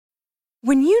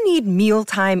When you need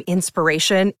mealtime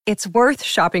inspiration, it's worth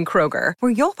shopping Kroger,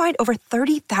 where you'll find over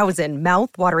 30,000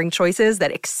 mouth-watering choices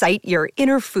that excite your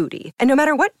inner foodie. And no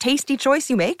matter what tasty choice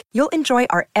you make, you'll enjoy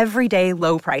our everyday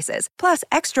low prices, plus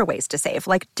extra ways to save,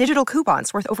 like digital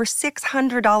coupons worth over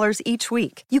 $600 each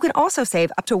week. You can also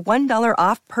save up to $1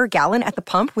 off per gallon at the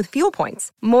pump with fuel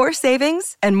points. More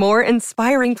savings and more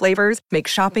inspiring flavors make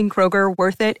shopping Kroger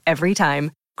worth it every time.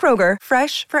 Kroger,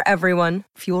 fresh for everyone.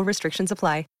 Fuel restrictions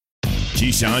apply.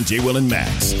 Keyshawn, J. Will, and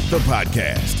Max, the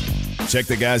podcast. Check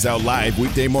the guys out live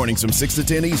weekday mornings from 6 to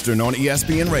 10 Eastern on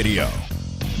ESPN Radio.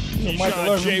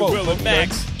 Keyshawn, J. Will, and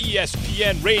Max,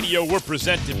 ESPN Radio. We're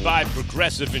presented by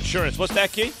Progressive Insurance. What's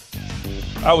that, Key?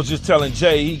 I was just telling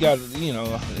Jay, he got,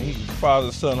 he's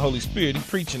Father, Son, Holy Spirit. He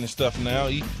preaching and stuff now.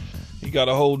 He got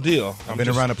a whole deal. I've been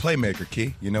around a playmaker,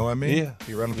 Key. You know what I mean? Yeah.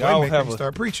 You're around a playmaker, you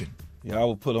start preaching. Yeah, I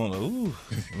would put on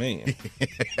man.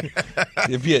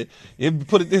 If you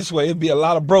put it this way, it'd be a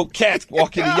lot of broke cats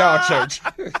walking in y'all church.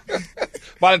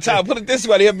 By the time, put it this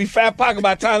way, there'll be fat pocket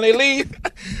by the time they leave.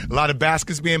 A lot of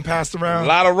baskets being passed around. A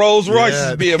lot of Rolls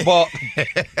Royces being bought.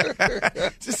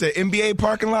 Is this an NBA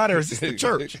parking lot or is this the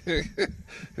church?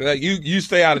 You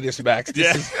stay out of this, Max.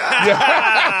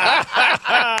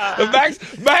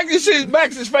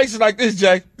 Max's face is like this,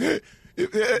 Jay.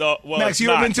 No, well, Max,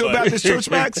 you ever been to a Baptist church,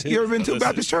 Max? You ever been to a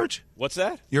Baptist church? What's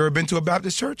that? You ever been to a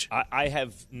Baptist church? I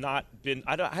have not been.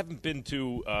 I haven't been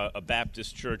to a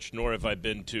Baptist church, nor have I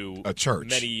been to a church.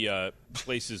 Many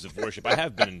places of worship. I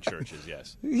have been in churches,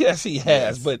 yes. Yes, he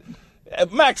has. But,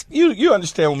 Max, you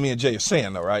understand what me and Jay are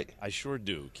saying, though, right? I sure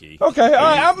do, Key. Okay, all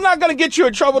right. I'm not going to get you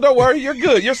in trouble. Don't worry. You're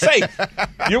good. You're safe.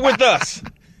 You're with us.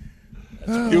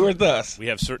 You're with us. We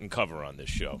have certain cover on this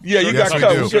show. Yeah, you got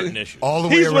cover. Certain issues. All the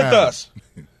way He's around. with us.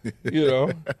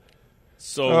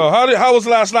 So, how was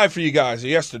last night for you guys? Or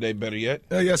yesterday, better yet?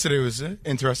 Yesterday was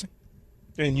interesting.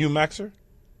 And you, Maxer?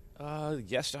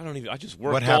 Yes, I just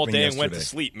worked all day and went to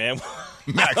sleep, man.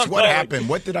 Max, what happened?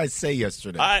 What did I say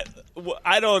yesterday?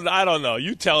 I don't know.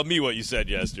 You tell me what you said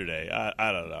yesterday.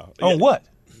 I don't know. On what?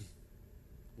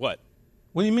 What?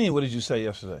 What do you mean? What did you say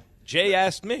yesterday? Jay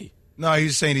asked me. No,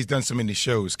 he's saying he's done so many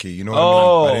shows, Key. You know what I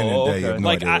mean? By the end of the day, you have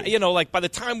no idea. By the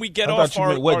time we get off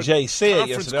our Jay said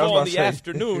conference call in the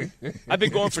afternoon, I've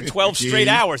been going for 12 straight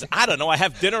hours. I don't know. I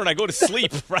have dinner and I go to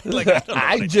sleep. Right? Like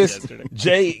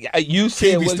Jay, you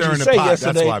said what did you say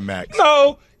yesterday? That's why, Max.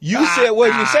 No, you said what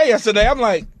did you say yesterday? I'm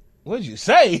like, what did you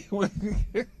say? No,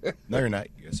 you're not.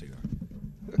 Yes, you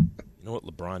are. You know what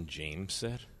LeBron James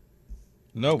said?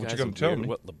 No, but you're going to tell me.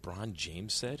 What LeBron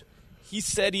James said? He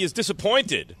said he is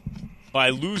disappointed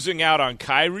by losing out on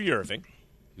Kyrie Irving.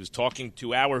 He was talking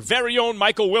to our very own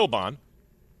Michael Wilbon.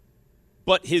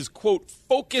 But his, quote,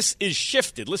 focus is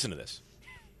shifted. Listen to this.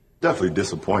 Definitely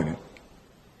disappointed.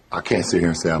 I can't sit here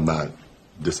and say I'm not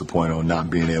disappointed on not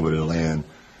being able to land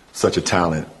such a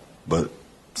talent, but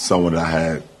someone that I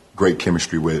had great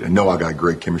chemistry with and know I got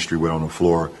great chemistry with on the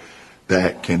floor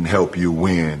that can help you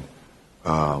win,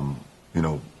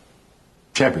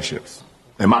 championships.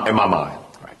 In my mind,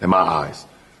 in my eyes.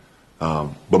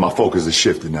 But my focus is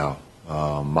shifted now.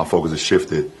 My focus is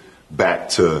shifted back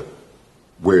to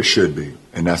where it should be,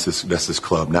 and that's this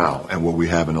club now and what we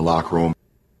have in the locker room.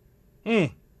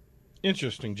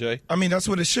 Interesting, Jay. I mean, that's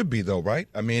what it should be, though, right?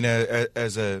 I mean,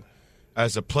 as a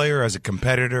player, as a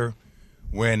competitor,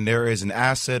 when there is an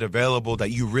asset available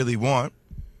that you really want,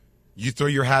 you throw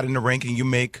your hat in the ring and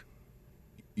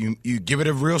you give it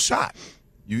a real shot.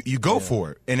 You go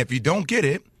for it, and if you don't get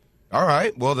it, all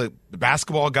right, well, the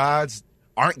basketball gods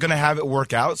aren't going to have it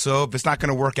work out, so if it's not going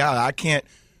to work out, I can't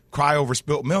cry over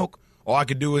spilt milk. All I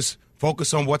can do is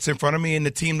focus on what's in front of me and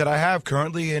the team that I have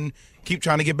currently and keep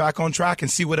trying to get back on track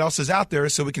and see what else is out there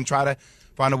so we can try to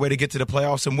find a way to get to the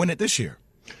playoffs and win it this year.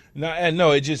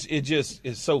 No, it just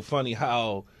is so funny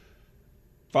how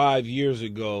 5 years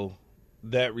ago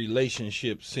that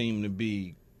relationship seemed to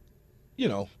be,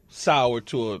 sour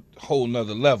to a whole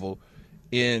nother level,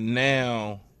 and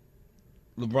now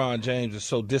LeBron James is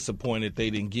so disappointed they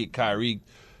didn't get Kyrie,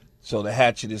 so the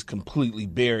hatchet is completely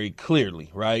buried clearly,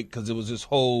 right? Because it was this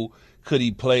whole, could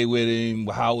he play with him?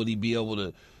 How would he be able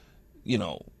to,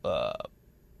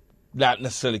 not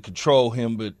necessarily control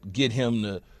him, but get him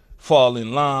to fall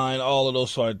in line, all of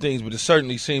those sort of things. But it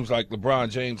certainly seems like LeBron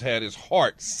James had his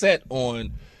heart set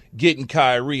on getting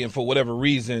Kyrie, and for whatever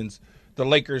reasons, the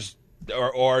Lakers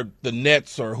or the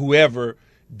Nets or whoever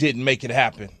didn't make it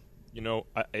happen.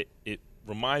 It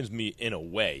reminds me in a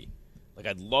way, like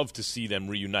I'd love to see them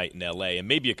reunite in L.A., and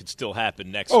maybe it could still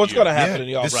happen next year. Oh, it's going to happen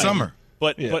in the this summer.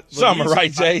 But summer,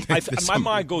 right, Jay? My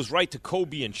mind goes right to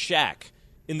Kobe and Shaq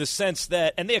in the sense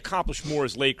that, and they accomplished more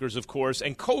as Lakers, of course,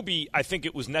 and Kobe, I think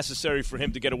it was necessary for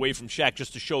him to get away from Shaq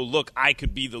just to show, look, I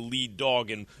could be the lead dog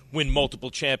and win multiple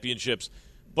championships.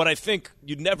 But I think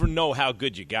you never know how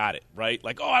good you got it, right?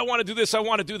 Like, oh, I want to do this, I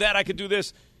want to do that, I could do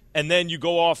this. And then you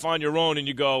go off on your own and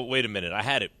you go, wait a minute, I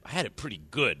had it pretty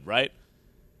good, right?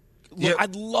 Look,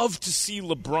 I'd love to see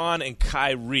LeBron and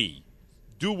Kyrie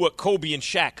do what Kobe and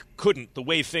Shaq couldn't the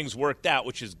way things worked out,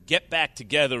 which is get back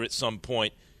together at some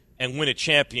point and win a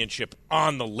championship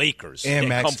on the Lakers and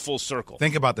Max, come full circle.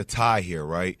 Think about the tie here,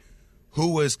 right?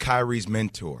 Who was Kyrie's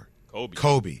mentor?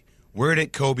 Kobe. Where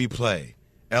did Kobe play?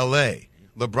 L.A.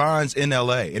 LeBron's in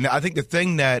L.A. And I think the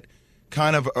thing that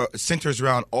kind of centers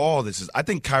around all this is I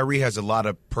think Kyrie has a lot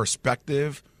of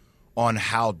perspective on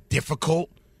how difficult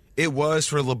it was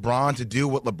for LeBron to do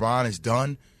what LeBron has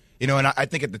done. You know, and I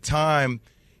think at the time,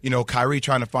 you know, Kyrie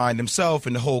trying to find himself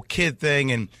and the whole kid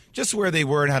thing and just where they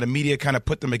were and how the media kind of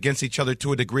put them against each other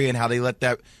to a degree and how they let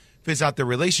that fizz out their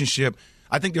relationship.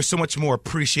 I think there's so much more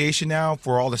appreciation now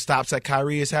for all the stops that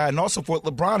Kyrie has had and also for what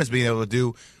LeBron has been able to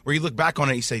do where you look back on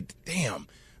it and you say, damn,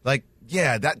 like,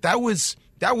 yeah, that was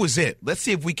it. Let's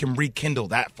see if we can rekindle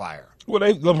that fire. Well,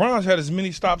 LeBron's had as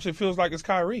many stops it feels like as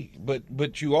Kyrie,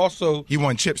 but you also he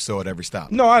won chips though at every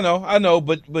stop. No, I know,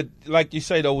 but like you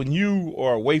say though, when you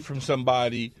are away from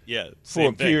somebody, for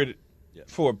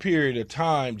a period of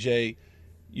time, Jay,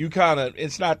 you kind of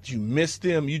it's not that you miss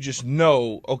them, you just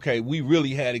know, okay, we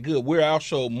really had it good. We're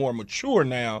also more mature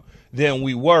now than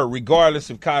we were, regardless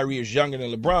if Kyrie is younger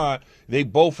than LeBron. They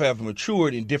both have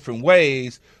matured in different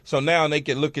ways, so now they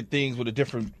can look at things with a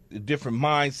different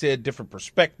mindset, different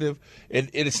perspective.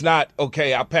 It's not,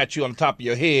 okay, I'll pat you on the top of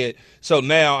your head, so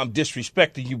now I'm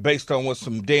disrespecting you based on what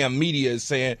some damn media is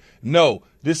saying. No,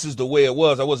 this is the way it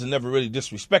was. I wasn't never really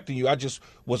disrespecting you. I just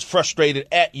was frustrated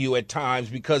at you at times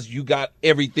because you got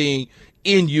everything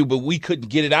in you, but we couldn't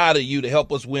get it out of you to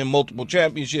help us win multiple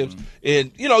championships. Mm-hmm.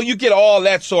 And, you know, you get all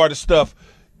that sort of stuff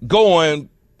going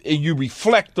and you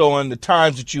reflect on the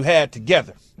times that you had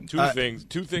together.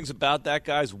 Two things about that,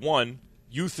 guys. One,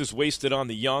 youth is wasted on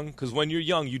the young because when you're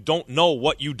young, you don't know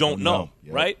what you don't know,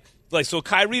 yep. Right? Like, so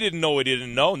Kyrie didn't know what he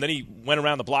didn't know, and then he went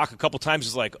around the block a couple times.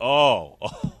 He's like,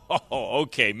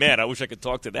 okay, man, I wish I could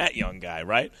talk to that young guy,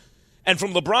 right? And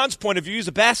from LeBron's point of view, he's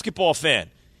a basketball fan.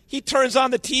 He turns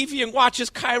on the TV and watches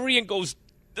Kyrie and goes,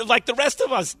 like the rest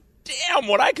of us, damn,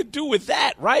 what I could do with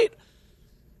that, right?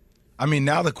 I mean,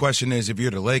 now the question is, if you're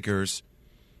the Lakers,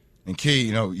 and Key,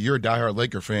 you know, you're a diehard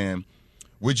Laker fan,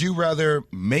 would you rather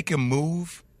make a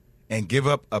move and give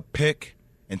up a pick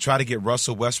and try to get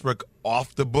Russell Westbrook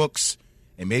off the books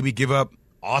and maybe give up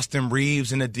Austin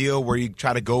Reeves in a deal where you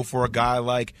try to go for a guy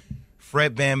like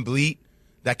Fred VanVleet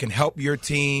that can help your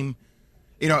team?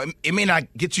 You know, it may not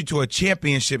get you to a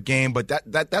championship game, but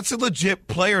that's a legit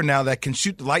player now that can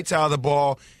shoot the lights out of the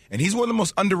ball, and he's one of the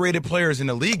most underrated players in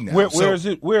the league now.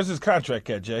 Where's his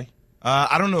contract at, Jay?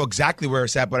 I don't know exactly where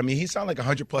it's at, but I mean, he signed like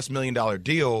 $100+ million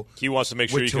deal. He wants to make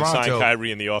sure he can sign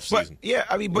Kyrie in the offseason. Yeah,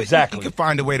 I mean, but exactly. he can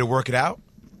find a way to work it out.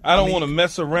 I don't want to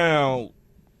mess around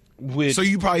with.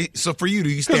 So for you, do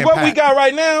you stand pat? Because what we got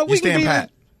right now, we stand pat.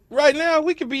 Right now,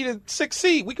 we could be the 6th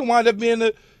seed. We can wind up being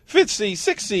the 5th seed,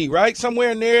 6th seed, right?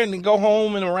 Somewhere in there, and then go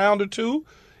home in a round or two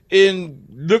and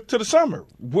look to the summer.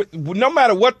 No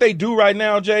matter what they do right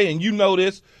now, Jay, and you know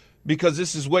this because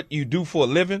this is what you do for a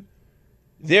living,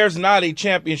 there's not a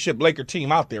championship Laker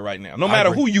team out there right now, no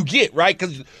matter who you get, right?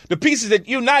 Because the pieces that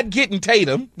you're not getting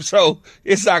Tatum, so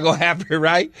it's not going to happen,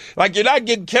 right? Like you're not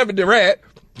getting Kevin Durant,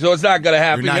 so it's not going to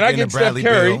happen. You're not getting Steph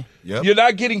Curry. Yep. You're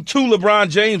not getting 2 LeBron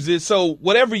Jameses. So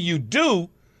whatever you do,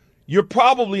 you're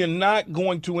probably not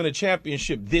going to win a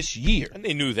championship this year. And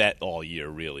they knew that all year,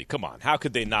 really. Come on. How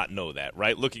could they not know that,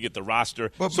 right? Looking at the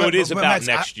roster. It is about Max,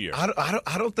 next year.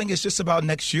 I don't think it's just about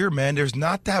next year, man. There's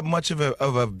not that much of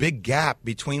a big gap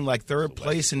between, like, 3rd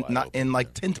place and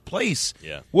 10th place.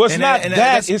 Yeah. Well, it's not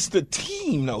that. It's the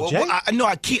team, though, Jay.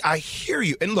 I hear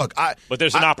you. And, look. But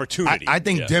there's an opportunity. I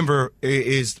think Denver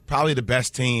is probably the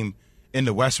best team in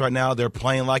the West right now. They're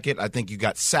playing like it. I think you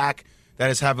got Sack that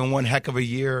is having one heck of a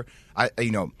year.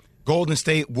 Golden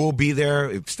State will be there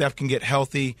if Steph can get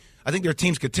healthy. I think their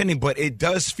team's contending, but it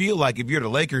does feel like if you're the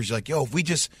Lakers, you're like, yo, if we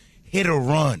just hit a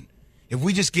run, if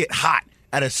we just get hot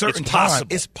at a certain time,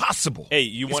 it's possible. Hey,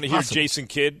 you want to hear Jason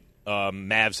Kidd,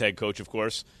 Mavs head coach, of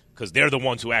course, because they're the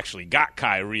ones who actually got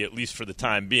Kyrie, at least for the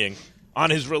time being, on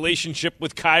his relationship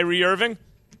with Kyrie Irving?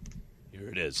 Here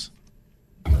it is.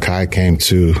 Kai came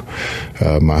to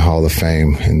my Hall of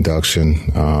Fame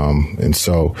induction, and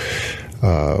so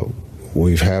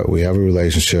we have a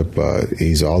relationship.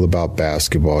 He's all about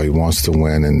basketball. He wants to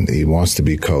win, and he wants to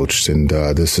be coached. And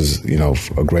this is,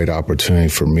 a great opportunity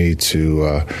for me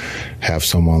to have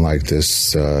someone like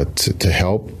this to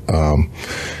help.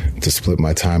 To split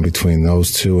my time between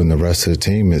those two and the rest of the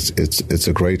team, it's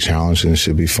a great challenge, and it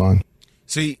should be fun.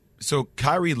 See, so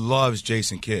Kyrie loves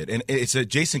Jason Kidd, and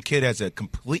Jason Kidd has a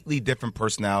completely different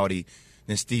personality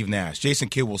than Steve Nash. Jason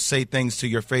Kidd will say things to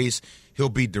your face. He'll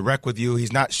be direct with you.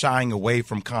 He's not shying away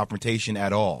from confrontation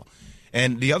at all.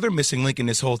 And the other missing link in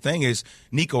this whole thing is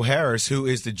Nico Harris, who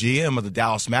is the GM of the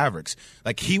Dallas Mavericks.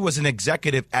 Like, he was an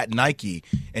executive at Nike,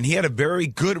 and he had a very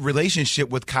good relationship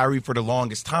with Kyrie for the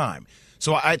longest time.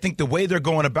 So I think the way they're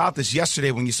going about this yesterday,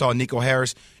 when you saw Nico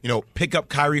Harris, pick up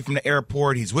Kyrie from the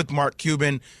airport, he's with Mark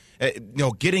Cuban,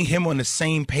 getting him on the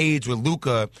same page with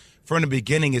Luka from the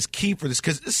beginning is key for this,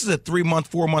 because this is a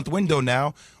 3-month, 4-month window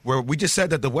now where we just said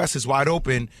that the West is wide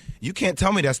open. You can't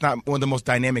tell me that's not one of the most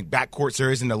dynamic backcourt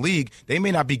series in the league. They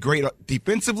may not be great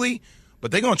defensively,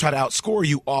 but they're going to try to outscore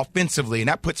you offensively, and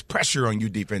that puts pressure on you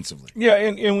defensively. Yeah,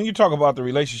 and when you talk about the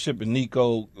relationship with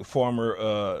Nico,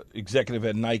 former executive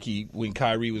at Nike, when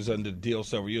Kyrie was under the deal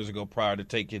several years ago prior to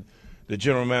taking the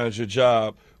general manager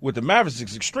job with the Mavericks,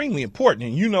 is extremely important.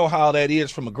 And you know how that is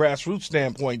from a grassroots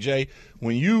standpoint, Jay.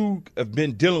 When you have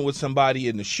been dealing with somebody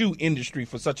in the shoe industry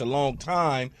for such a long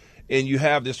time, and you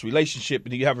have this relationship,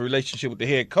 and you have a relationship with the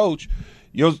head coach,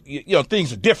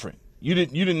 things are different. You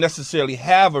didn't necessarily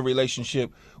have a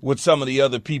relationship with some of the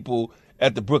other people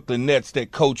at the Brooklyn Nets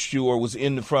that coached you or was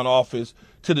in the front office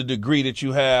to the degree that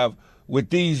you have with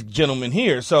these gentlemen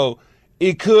here. So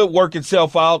it could work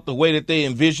itself out the way that they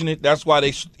envision it. That's why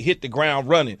they hit the ground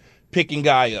running, picking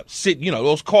guy up.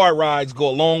 Those car rides go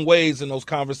a long ways in those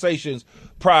conversations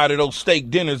prior to those steak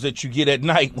dinners that you get at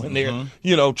night when they're,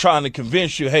 trying to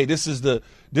convince you, hey, this is the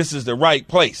right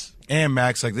place. And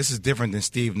Max, this is different than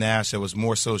Steve Nash. That was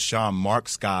more so Sean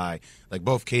Marks' guy. Like,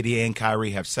 both KD and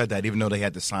Kyrie have said that, even though they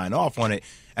had to sign off on it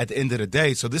at the end of the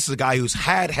day. So this is a guy who's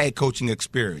had head coaching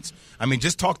experience. I mean,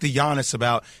 just talk to Giannis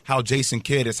about how Jason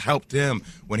Kidd has helped him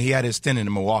when he had his stint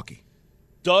in Milwaukee.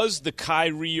 Does the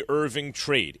Kyrie Irving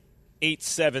trade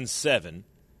 888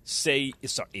 say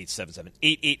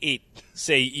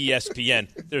ESPN?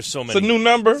 There's so many. It's a new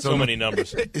number. So many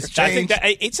numbers. It's changed. I think that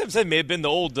 877 may have been the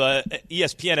old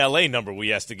ESPN LA number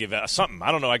we asked to give out. Something.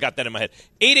 I don't know. I got that in my head.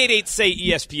 888 say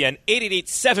ESPN.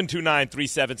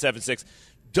 888-729-3776.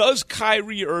 Does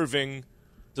Kyrie Irving,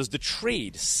 does the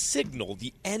trade signal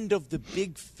the end of the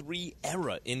Big Three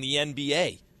era in the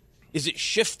NBA? Is it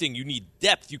shifting? You need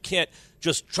depth. You can't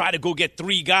just try to go get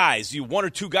three guys. You one or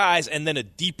two guys and then a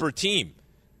deeper team.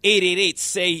 888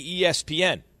 say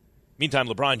ESPN. Meantime,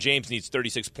 LeBron James needs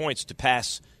 36 points to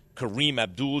pass Kareem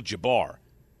Abdul-Jabbar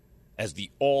as the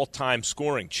all-time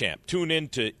scoring champ. Tune in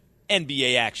to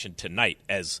NBA action tonight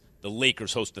as the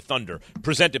Lakers host the Thunder.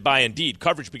 Presented by Indeed.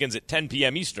 Coverage begins at 10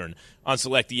 p.m. Eastern on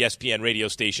select ESPN radio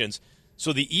stations.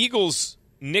 So the Eagles'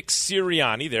 Nick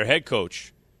Sirianni, their head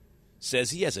coach,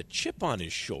 says he has a chip on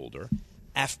his shoulder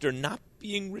after not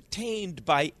being retained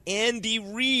by Andy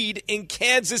Reid in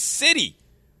Kansas City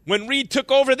when Reid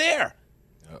took over there.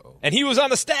 Uh-oh. And he was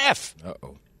on the staff.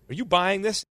 Uh-oh. Are you buying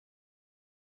this?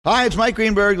 Hi, it's Mike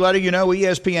Greenberg letting you know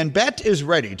ESPN Bet is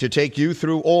ready to take you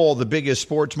through all the biggest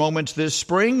sports moments this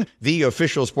spring. The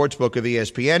official sportsbook of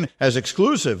ESPN has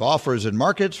exclusive offers and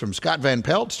markets from Scott Van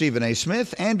Pelt, Stephen A.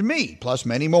 Smith, and me, plus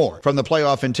many more. From the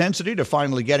playoff intensity to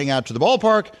finally getting out to the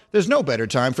ballpark, there's no better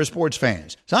time for sports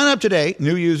fans. Sign up today.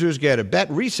 New users get a bet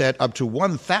reset up to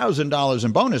 $1,000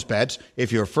 in bonus bets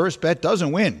if your first bet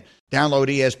doesn't win. Download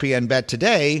ESPN Bet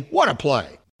today. What a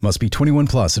play. Must be 21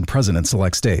 plus and present in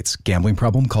select states. Gambling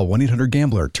problem? Call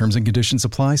 1-800-GAMBLER. Terms and conditions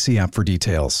apply. See app for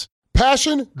details.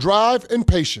 Passion, drive, and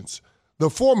patience.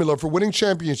 The formula for winning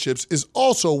championships is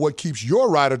also what keeps your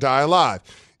ride or die alive.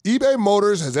 eBay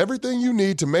Motors has everything you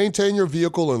need to maintain your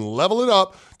vehicle and level it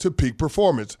up to peak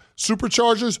performance.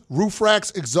 Superchargers, roof racks,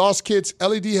 exhaust kits,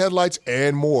 LED headlights,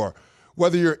 and more.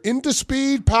 Whether you're into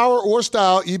speed, power, or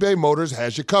style, eBay Motors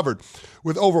has you covered.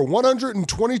 With over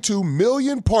 122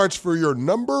 million parts for your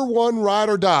number one ride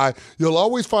or die, you'll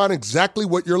always find exactly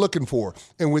what you're looking for.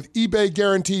 And with eBay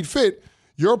Guaranteed Fit,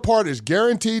 your part is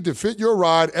guaranteed to fit your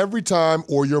ride every time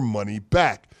or your money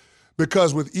back.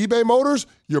 Because with eBay Motors,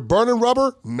 you're burning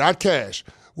rubber, not cash.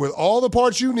 With all the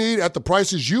parts you need at the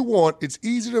prices you want, it's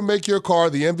easy to make your car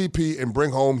the MVP and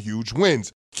bring home huge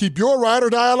wins. Keep your ride or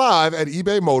die alive at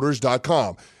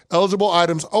ebaymotors.com. Eligible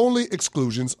items only.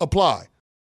 Exclusions apply.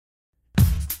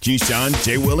 Keyshawn,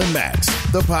 J. Will, and Max,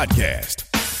 the podcast.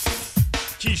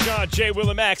 Keyshawn, J. Will,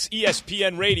 and Max,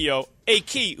 ESPN Radio. Hey,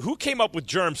 Key, who came up with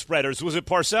germ spreaders? Was it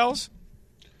Parcells?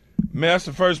 Man, that's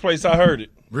the first place I heard it.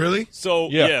 Really? So,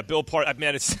 Yeah. Bill Parcells.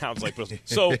 Man, it sounds like –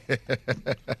 so –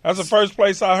 That's the first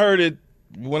place I heard it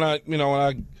when I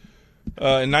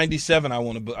in '97.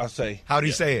 I say. How do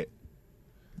you say it?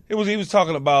 He was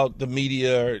talking about the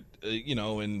media,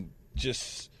 and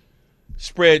just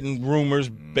spreading rumors,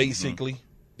 basically.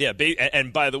 Yeah,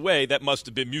 and by the way, that must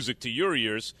have been music to your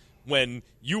ears when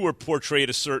you were portrayed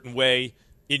a certain way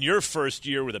in your first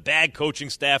year with a bad coaching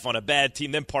staff on a bad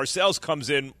team. Then Parcells comes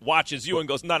in, watches you, and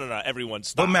goes, no, everyone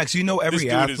stop. But, Max,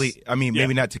 every athlete,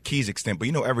 maybe not to Key's extent,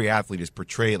 but every athlete is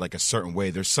portrayed like a certain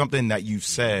way. There's something that you've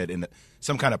said in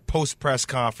some kind of post-press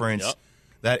conference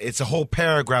that it's a whole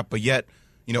paragraph, but yet,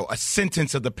 a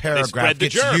sentence of the paragraph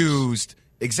gets used.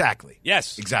 Exactly.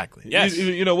 Yes. Exactly. Yes.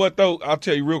 You know what, though? I'll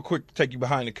tell you real quick, to take you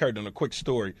behind the curtain on a quick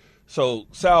story. So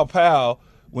Sal Powell,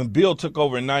 when Bill took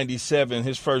over in '97,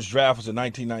 his first draft was in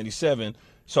 1997.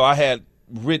 So I had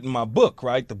written my book,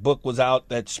 right? The book was out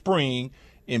that spring,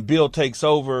 and Bill takes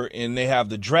over, and they have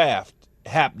the draft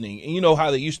happening. And you know how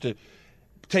they used to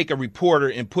take a reporter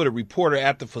and put a reporter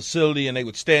at the facility, and they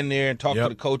would stand there and talk to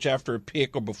the coach after a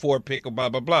pick or before a pick or blah,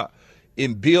 blah, blah.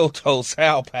 And Bill told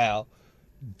Sal Powell,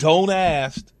 don't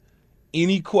ask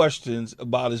any questions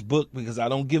about his book because I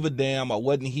don't give a damn. I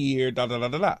wasn't here,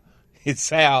 da-da-da-da-da. It's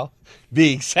Sal,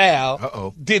 Big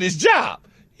Sal, did his job.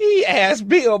 He asked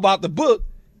Bill about the book,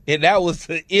 and that was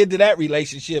the end of that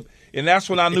relationship. And that's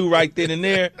when I knew right then and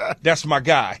there, that's my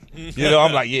guy.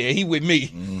 I'm like, yeah, he with me.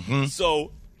 Mm-hmm.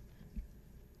 So,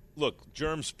 look,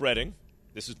 germ spreading.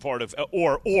 This is part of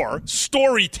or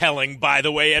storytelling, by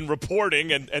the way, and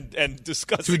reporting and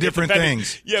discussing. Two different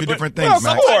things. Yeah, different well, things,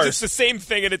 Max. sometimes it's the same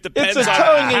thing, and it depends on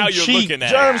how you're looking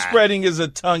at it. Germ spreading is a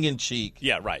tongue-in-cheek.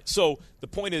 Yeah, right. So the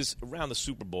point is, around the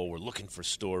Super Bowl, we're looking for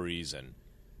stories,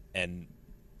 and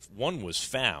one was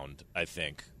found, I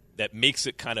think, that makes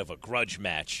it kind of a grudge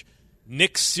match.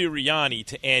 Nick Sirianni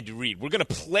to Andy Reid. We're going to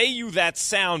play you that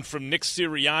sound from Nick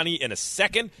Sirianni in a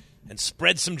second and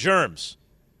spread some germs.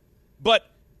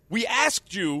 But we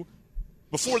asked you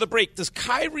before the break, does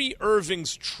Kyrie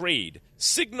Irving's trade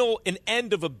signal an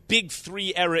end of a big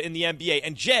three era in the NBA?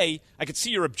 And Jay, I could see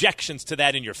your objections to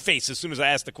that in your face as soon as I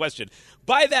asked the question.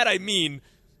 By that I mean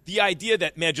the idea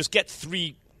that, man, just get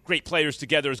three great players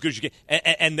together as good as you get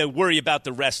and then worry about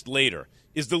the rest later.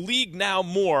 Is the league now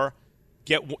more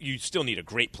you still need a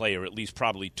great player, at least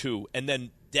probably two, and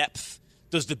then depth?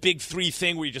 Does the big three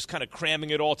thing where you're just kind of cramming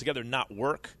it all together not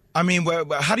work? I mean,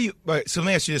 how do you – so let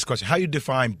me ask you this question. How do you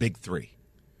define big three?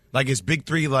 Like, is big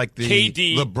three like the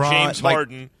KD, LeBron, James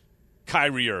Harden,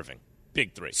 Kyrie Irving,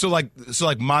 big three. So like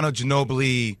Manu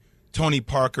Ginobili, Tony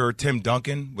Parker, Tim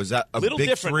Duncan, was that a little big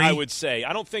different, three? I would say.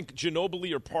 I don't think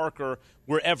Ginobili or Parker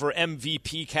were ever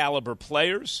MVP caliber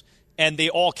players, and they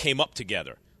all came up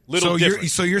together. Different.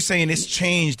 So you're saying it's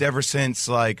changed ever since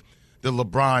like the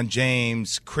LeBron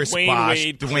James, Chris Bosh,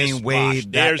 Dwayne Wade,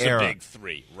 that There's era. A big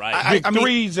three, right? Big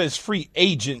threes as free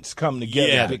agents come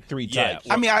together, big three types.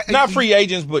 I mean, not free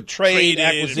agents, but trade,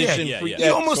 acquisition.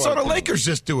 You almost saw the Lakers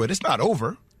just do it. It's not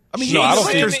over. I mean, Jason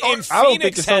I don't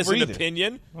think it's has over an either.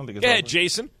 opinion. I don't think it's Go over. ahead,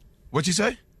 Jason. What'd you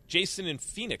say? Jason in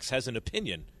Phoenix has an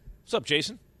opinion. What's up,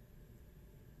 Jason?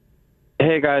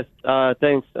 Hey guys,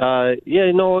 thanks. Max,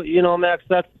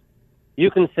 you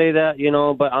can say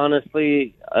that, but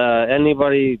honestly,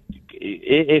 anybody,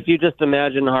 if you just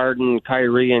imagine Harden,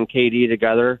 Kyrie, and KD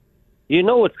together,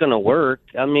 it's going to work.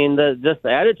 I mean, the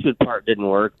attitude part didn't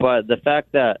work, but the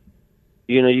fact that,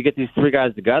 you get these three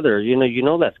guys together,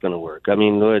 that's going to work. I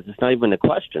mean, it's not even a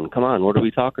question. Come on, what are we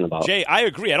talking about? Jay, I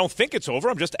agree. I don't think it's over.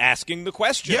 I'm just asking the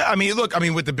question. Yeah, I mean, look,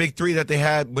 with the big three that they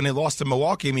had when they lost to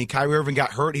Milwaukee, I mean, Kyrie Irving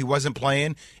got hurt. He wasn't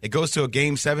playing. It goes to a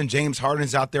Game 7. James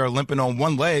Harden's out there limping on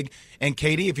one leg. And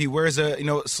KD, if he wears a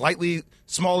slightly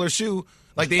smaller shoe,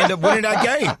 like they end up winning that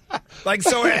game. Like,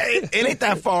 so it ain't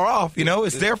that far off,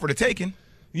 It's there for the taking.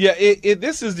 Yeah,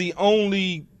 this is the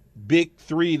only big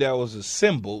three that was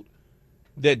assembled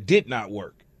that did not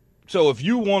work. So if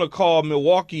you want to call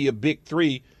Milwaukee a big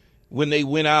three, when they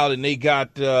went out and they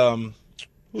got the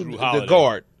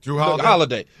guard, Drew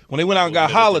Holiday. When they went out and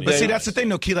got Holiday. But see, that's the thing,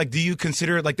 though, Key. Like, do you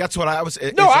consider it? Like, that's what I was.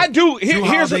 No, I do. Drew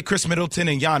Holiday, Chris Middleton,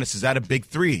 and Giannis. Is that a big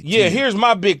three? Yeah, here's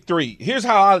my big three. Here's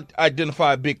how I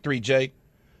identify a big three, Jay.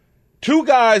 Two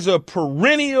guys are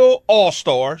perennial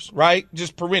all-stars, right?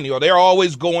 Just perennial. They're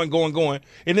always going.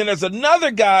 And then there's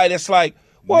another guy that's like,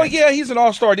 well, yeah, he's an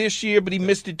all-star this year, but he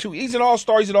missed it too. He's an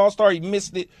all-star, he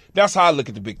missed it. That's how I look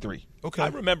at the big three. Okay. I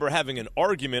remember having an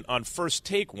argument on First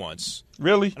Take once.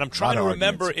 Really? And I'm trying to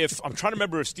remember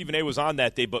if Stephen A was on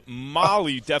that day, but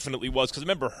Molly definitely was, because I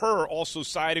remember her also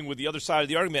siding with the other side of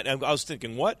the argument. And I was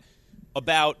thinking, what?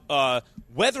 About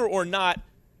whether or not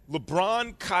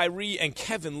LeBron, Kyrie, and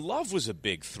Kevin Love was a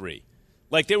big three.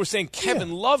 Like they were saying,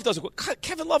 Kevin Love doesn't.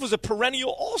 Kevin Love was a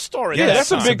perennial All-Star. Yeah,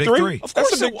 that's a big three. Of course,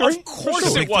 that's a big three. Of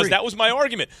course it was. That was my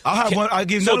argument. I'll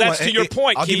give you another one. So that's to your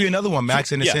point. I'll give you another one,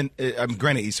 Max. And it's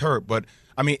granted he's hurt, but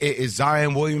I mean, is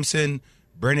Zion Williamson,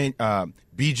 Brennan,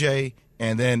 BJ,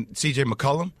 and then CJ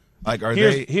McCollum? Like, are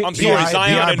they? I'm sorry,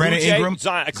 Zion and Brandon Ingram,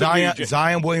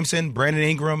 Zion Williamson, Brandon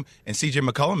Ingram, and CJ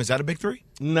McCollum. Is that a big three?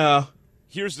 No.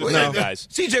 Here's the thing, guys.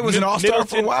 CJ was an All-Star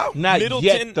for a while. Not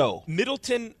yet, though.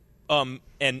 Middleton. And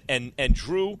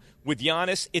Drew with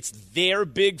Giannis, it's their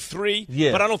big three,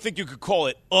 but I don't think you could call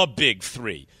it a big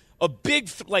three.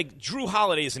 Like Drew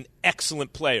Holiday is an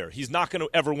excellent player. He's not going to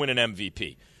ever win an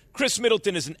MVP. Chris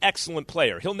Middleton is an excellent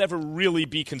player. He'll never really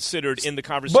be considered in the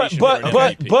conversation.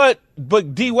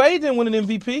 But D Wade didn't win an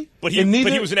MVP. But he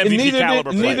was an MVP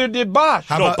caliber player. Neither did Bosh.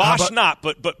 Bosh not.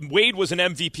 But Wade was an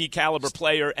MVP caliber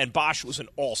player, and Bosh was an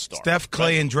All-Star. Steph,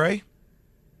 Clay, and Dre,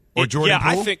 or Jordan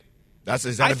Poole? I think.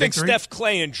 Is that a big three? Steph,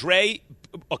 Clay, and Dre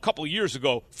a couple of years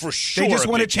ago for sure. They just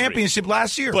won a championship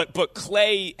last year. But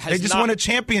Clay has. They just won a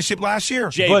championship last year.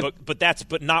 Jay,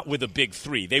 but not with a big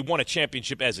three. They won a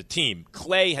championship as a team.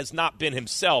 Clay has not been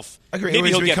himself. I agree. Maybe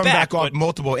he'll get back off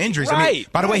multiple injuries. Right. I mean,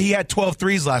 by the way, he had 12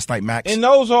 threes last night, Max. And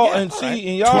those all and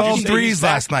y'all 12 threes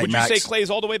last night, Max. Would you say Clay's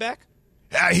all the way back?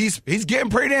 He's getting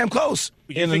pretty damn close.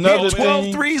 And another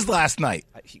 12 threes last night.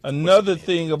 Another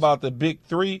thing about the big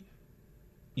three.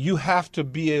 You have to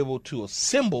be able to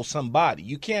assemble somebody.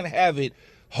 You can't have it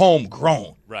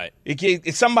homegrown. Right.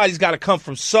 Somebody's got to come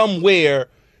from somewhere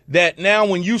that now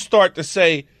when you start to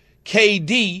say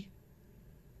KD,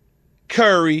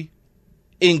 Curry,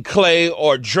 and Clay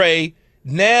or Dre,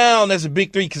 now that's a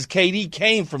big three because KD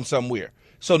came from somewhere.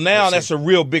 So now that's a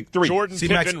real big three. Jordan,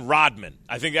 Pippen, Rodman.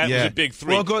 I think that was a big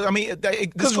three. Well, I mean,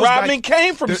 because Rodman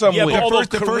came from somewhere.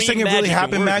 The first thing that really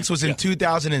happened, Max, was in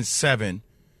 2007.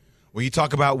 When you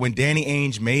talk about when Danny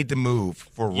Ainge made the move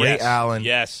for Ray Allen,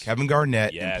 Kevin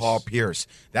Garnett, and Paul Pierce,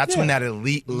 that's when that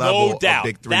elite level of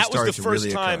big three started to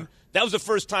really occur. That was the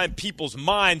first time people's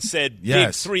mind said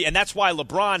big three, and that's why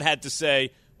LeBron had to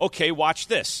say, okay, watch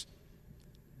this.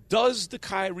 Does the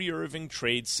Kyrie Irving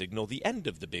trade signal the end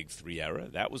of the big three era?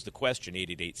 That was the question,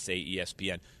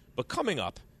 888-SAY-ESPN. But coming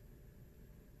up,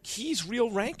 Key's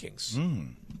real rankings.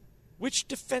 Which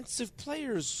defensive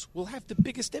players will have the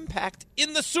biggest impact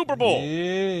in the Super Bowl?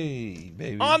 Yay,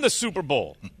 baby. On the Super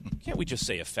Bowl. Can't we just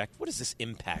say effect? What is this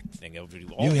impact thing?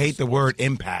 You hate the word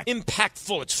impact.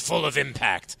 Impactful. It's full of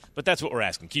impact. But that's what we're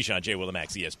asking. Keyshawn, J. Will,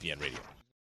 Max, ESPN Radio.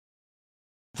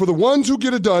 For the ones who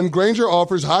get it done, Grainger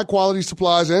offers high-quality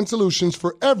supplies and solutions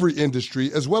for every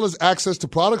industry, as well as access to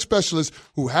product specialists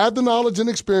who have the knowledge and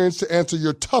experience to answer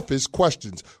your toughest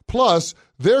questions. Plus,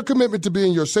 their commitment to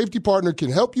being your safety partner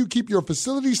can help you keep your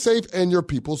facility safe and your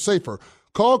people safer.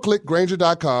 Call, click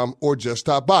Grainger.com, or just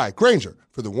stop by. Grainger,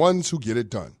 for the ones who get it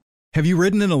done. Have you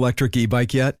ridden an electric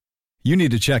e-bike yet? You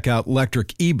need to check out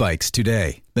Electric E-Bikes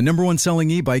today, the #1 selling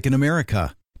e-bike in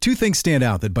America. Two things stand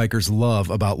out that bikers love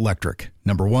about Electric.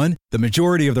 Number one, the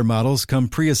majority of their models come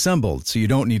pre-assembled, so you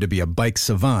don't need to be a bike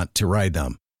savant to ride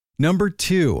them. Number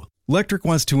two, Electric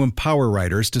wants to empower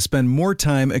riders to spend more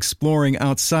time exploring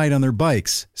outside on their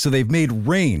bikes, so they've made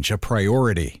range a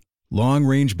priority.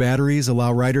 Long-range batteries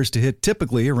allow riders to hit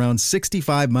typically around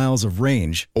 65 miles of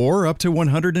range, or up to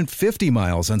 150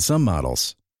 miles on some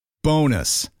models.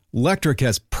 Bonus, Electric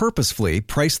has purposefully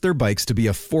priced their bikes to be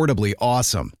affordably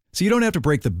awesome, so you don't have to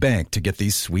break the bank to get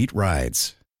these sweet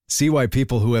rides. See why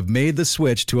people who have made the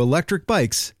switch to electric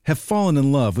bikes have fallen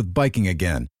in love with biking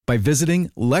again by visiting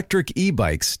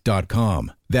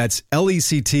lectricebikes.com. That's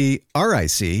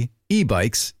LECTRIC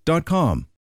ebikes.com.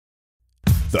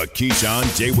 The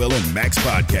Keyshawn, J. Will, and Max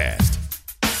Podcast.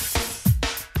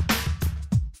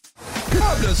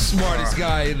 I'm the smartest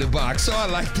guy in the box, so I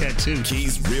like that too.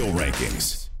 Key's Real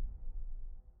Rankings.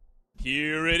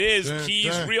 Here it is,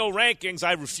 Key's Real Rankings.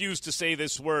 I refuse to say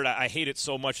this word. I hate it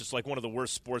so much. It's like one of the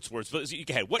worst sports words. But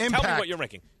go ahead. Tell me what you're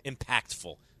ranking.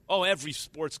 Impactful. Oh, every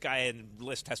sports guy in the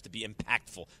list has to be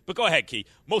impactful. But go ahead, Key.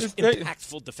 Most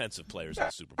impactful defensive players in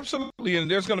the Super Bowl. Absolutely, and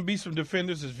there's going to be some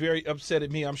defenders that's very upset at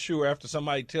me, I'm sure, after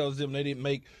somebody tells them they didn't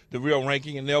make the real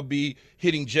ranking, and they'll be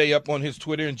hitting Jay up on his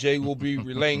Twitter, and Jay will be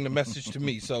relaying the message to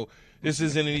me. So this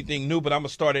isn't anything new, but I'm going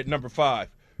to start at number 5.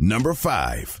 Number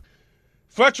 5.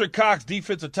 Fletcher Cox,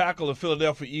 defensive tackle of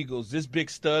Philadelphia Eagles, this big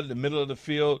stud in the middle of the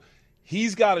field,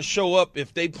 he's got to show up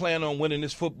if they plan on winning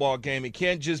this football game. It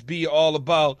can't just be all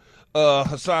about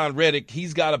Hassan Reddick.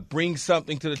 He's got to bring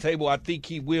something to the table. I think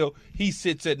he will. He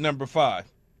sits at number 5.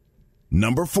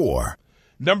 Number 4.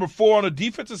 Number 4 on the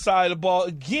defensive side of the ball,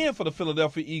 again for the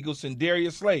Philadelphia Eagles, and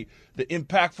Darius Slay, the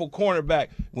impactful cornerback.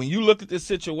 When you look at this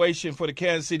situation for the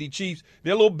Kansas City Chiefs,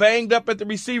 they're a little banged up at the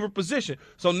receiver position.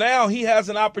 So now he has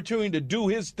an opportunity to do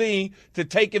his thing, to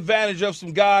take advantage of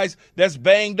some guys that's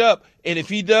banged up. And if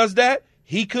he does that,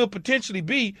 he could potentially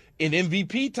be an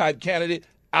MVP-type candidate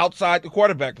outside the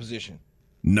quarterback position.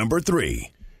 Number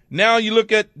 3. Now you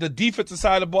look at the defensive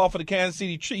side of the ball for the Kansas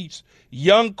City Chiefs,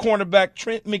 young cornerback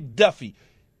Trent McDuffie.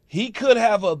 He could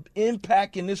have an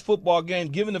impact in this football game,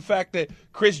 given the fact that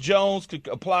Chris Jones could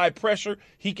apply pressure.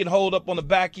 He can hold up on the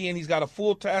back end. He's got a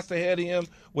full task ahead of him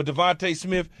with Devontae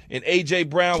Smith and A.J.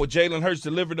 Brown, with Jalen Hurts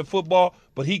delivering the football.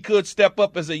 But he could step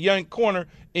up as a young corner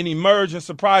and emerge and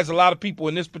surprise a lot of people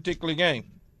in this particular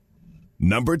game.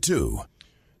 Number 2.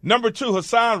 Number 2,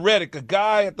 Hassan Reddick, a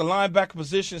guy at the linebacker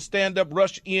position, stand-up,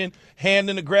 rush in, hand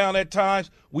in the ground at times.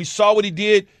 We saw what he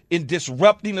did in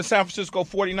disrupting the San Francisco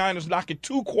 49ers, knocking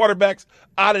 2 quarterbacks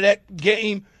out of that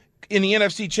game in the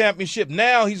NFC Championship.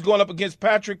 Now he's going up against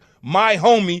Patrick, my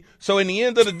homie. So in the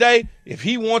end of the day, if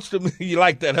he wants to – you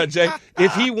like that, huh, Jay?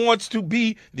 If he wants to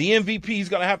be the MVP, he's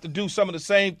going to have to do some of the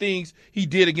same things he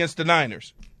did against the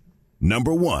Niners.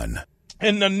 Number 1.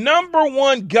 And the number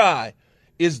 1 guy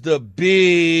is the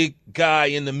big guy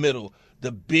in the middle,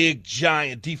 the big,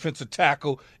 giant defensive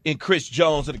tackle in Chris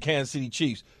Jones of the Kansas City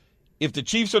Chiefs. If the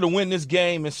Chiefs are to win this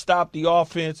game and stop the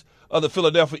offense of the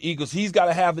Philadelphia Eagles, he's got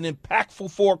to have an impactful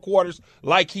 4 quarters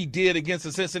like he did against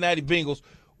the Cincinnati Bengals.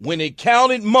 When it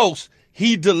counted most,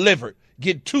 he delivered.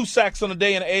 Get 2 sacks on the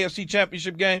day in the AFC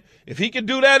Championship game. If he could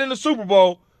do that in the Super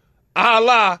Bowl, a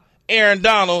la Aaron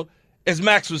Donald, as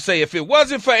Max would say, if it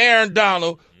wasn't for Aaron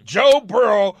Donald, Joe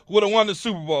Burrow would have won the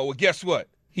Super Bowl. Well, guess what?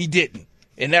 He didn't.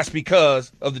 And that's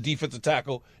because of the defensive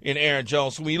tackle in Aaron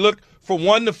Jones. So when you look from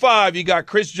 1 to 5, you got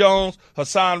Chris Jones,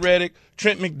 Hassan Reddick,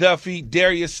 Trent McDuffie,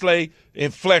 Darius Slay,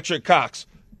 and Fletcher Cox.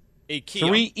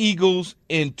 3 Eagles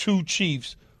and 2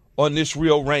 Chiefs on this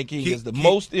real ranking as the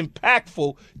most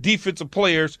impactful defensive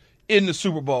players in the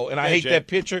Super Bowl. And I hate that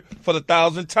picture for the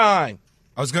 1,000th time.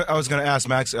 I was gonna ask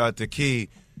Max the key,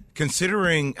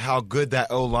 considering how good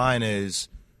that O-line is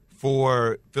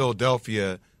for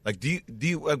Philadelphia, like do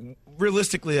you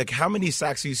realistically, like how many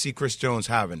sacks do you see Chris Jones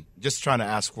having? Just trying to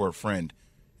ask for a friend,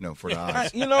 for the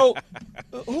odds.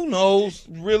 Who knows,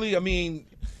 really? I mean,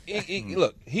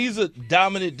 look, he's a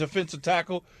dominant defensive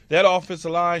tackle. That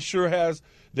offensive line sure has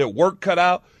their work cut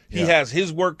out. He has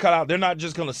his work cut out. They're not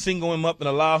just going to single him up and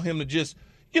allow him to just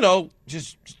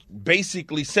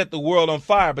basically set the world on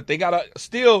fire. But they got to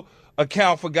still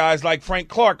account for guys like Frank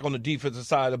Clark on the defensive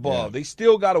side of the ball. Yeah. They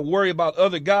still got to worry about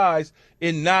other guys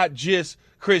and not just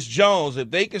Chris Jones. If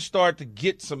they can start to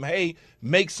get some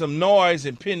make some noise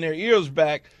and pin their ears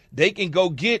back, they can go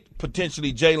get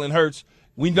potentially Jalen Hurts.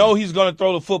 We know he's going to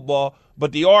throw the football,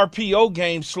 but the RPO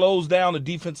game slows down the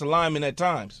defensive lineman at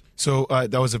times. So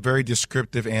that was a very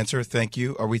descriptive answer. Thank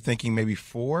you. Are we thinking maybe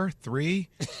 4, 3?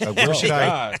 Where should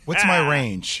I? What's my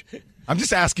range? I'm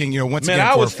just asking, once again.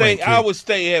 I would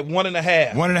stay at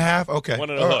 1.5. 1.5? Okay. 1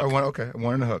 and a hook. Okay.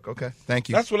 1 and a hook. Okay. Thank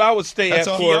you. That's what I would stay at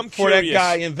for that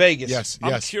guy in Vegas. Yes.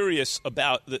 I'm curious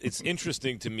about. It's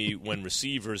interesting to me when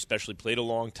receivers, especially played a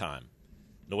long time,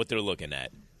 know what they're looking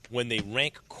at when they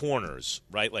rank corners,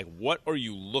 right? Like, what are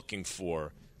you looking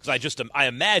for? Because I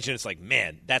imagine it's like,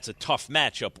 man, that's a tough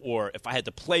matchup. Or if I had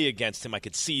to play against him, I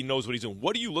could see he knows what he's doing.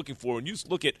 What are you looking for when you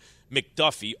look at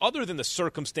McDuffie? Other than the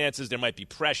circumstances, there might be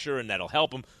pressure and that'll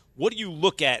help him. What do you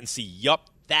look at and see,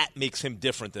 yup, that makes him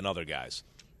different than other guys?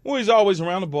 Well, he's always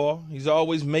around the ball. He's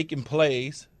always making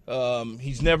plays.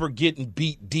 He's never getting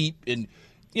beat deep and,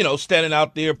 standing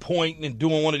out there pointing and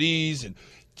doing one of these and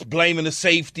blaming the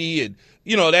safety and,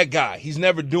 that guy. He's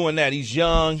never doing that. He's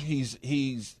young.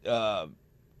 He's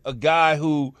a guy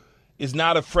who is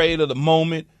not afraid of the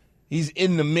moment. He's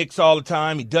in the mix all the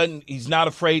time. He's not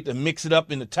afraid to mix it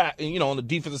up in the on the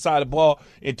defensive side of the ball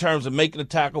in terms of making the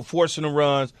tackle, forcing the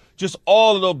runs, just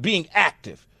all of those, being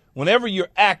active. Whenever you're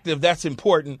active, that's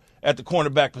important at the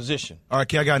cornerback position. All right,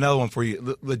 Key, I got another one for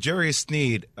you. L'Jarius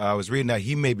Sneed, I was reading that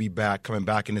he may be coming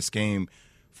back in this game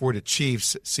for the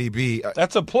Chiefs, CB.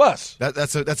 That's a plus.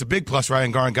 That's a big plus, right?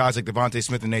 And guarding guys like Devontae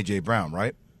Smith and A.J. Brown,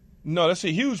 right? No, that's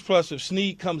a huge plus. If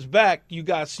Sneed comes back, you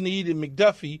got Sneed and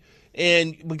McDuffie.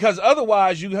 And because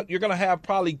otherwise you're going to have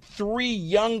probably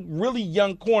 3 really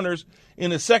young corners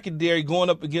in the secondary going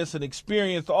up against an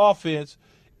experienced offense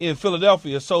in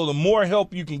Philadelphia. So the more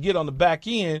help you can get on the back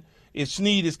end, if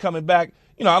Sneed is coming back,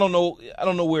 I don't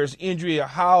know where his injury or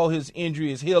how his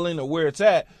injury is healing or where it's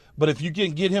at. But if you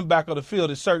can get him back on the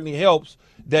field, it certainly helps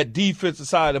that defensive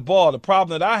side of the ball. The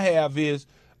problem that I have is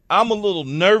I'm a little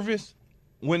nervous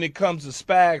when it comes to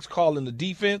Spags calling the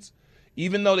defense.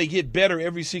 Even though they get better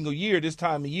every single year, this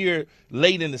time of year,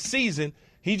 late in the season,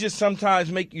 he just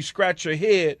sometimes make you scratch your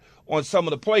head on some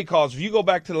of the play calls. If you go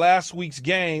back to last week's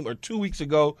game or 2 weeks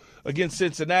ago against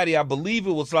Cincinnati, I believe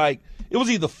it was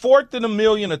either fourth in a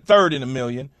million or third in a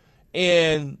million,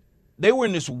 and they were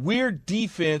in this weird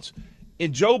defense,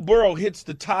 and Joe Burrow hits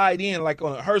the tight end like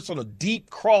on a deep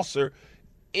crosser.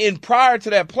 And prior to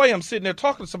that play, I'm sitting there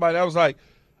talking to somebody. I was like,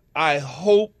 I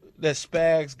hope that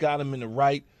Spags got him in the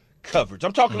right coverage.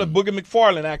 I'm talking to Booger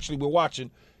McFarland, actually, we're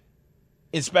watching,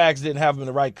 and Spags didn't have him in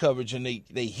the right coverage, and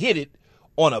they hit it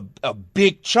on a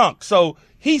big chunk. So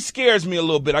he scares me a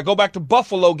little bit. I go back to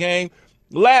Buffalo game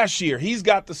last year. He's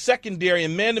got the secondary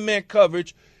and man-to-man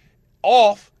coverage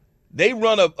off. They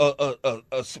run a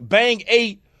bang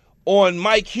 8 on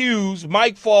Mike Hughes.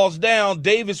 Mike falls down.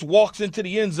 Davis walks into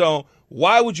the end zone.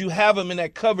 Why would you have him in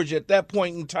that coverage at that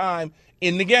point in time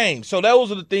in the game? So those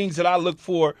are the things that I look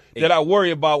for, that I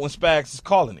worry about when Spags is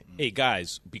calling it. Hey,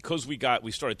 guys, because we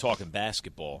started talking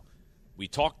basketball, we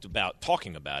talked about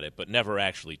talking about it, but never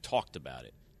actually talked about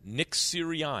it. Nick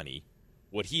Sirianni,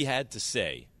 what he had to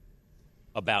say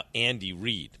about Andy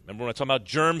Reid. Remember when I talking about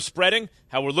germ spreading,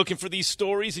 how we're looking for these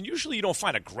stories, and usually you don't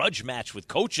find a grudge match with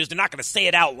coaches. They're not going to say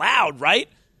it out loud, right?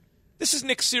 This is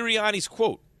Nick Sirianni's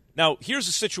quote. Now, here's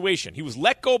the situation. He was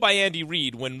let go by Andy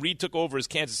Reid when Reid took over as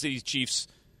Kansas City Chiefs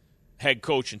head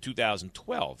coach in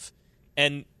 2012.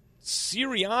 And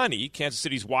Sirianni, Kansas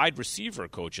City's wide receiver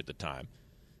coach at the time,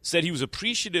 said he was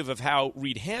appreciative of how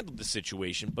Reid handled the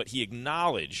situation, but he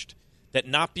acknowledged that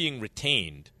not being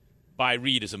retained by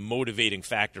Reid is a motivating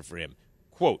factor for him.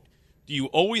 Quote, "Do you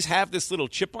always have this little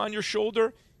chip on your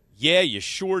shoulder? Yeah, you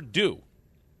sure do."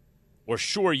 Or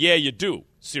sure, yeah, you do,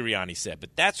 Sirianni said.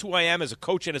 But that's who I am as a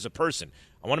coach and as a person.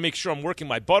 I want to make sure I'm working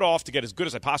my butt off to get as good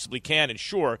as I possibly can. And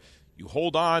sure, you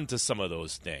hold on to some of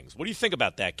those things. What do you think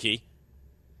about that, Key?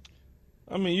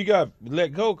 I mean, you got to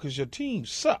let go because your team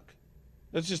suck.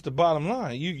 That's just the bottom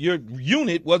line. Your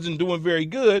unit wasn't doing very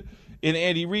good, and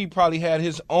Andy Reid probably had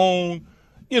his own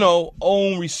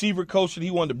receiver coach that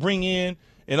he wanted to bring in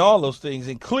and all those things.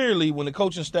 And clearly, when the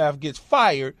coaching staff gets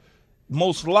fired,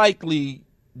 most likely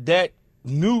that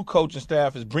new coaching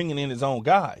staff is bringing in his own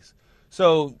guys.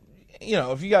 So,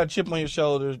 if you got a chip on your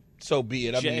shoulder, so be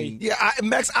it.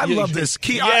 Max, I love this.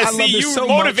 Key, I love this you so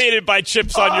motivated much. by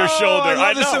chips on your shoulder.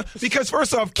 I know. Because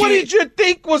first off, Key, what did you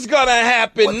think was going to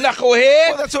happen,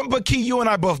 knucklehead? Well, but Key, you and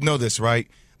I both know this, right?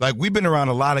 Like, we've been around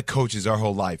a lot of coaches our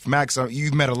whole life. Max,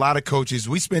 you've met a lot of coaches.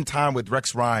 We spend time with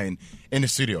Rex Ryan in the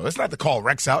studio. It's not to call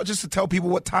Rex out, just to tell people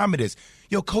what time it is.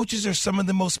 Coaches are some of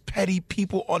the most petty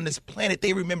people on this planet.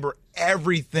 They remember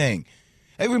everything.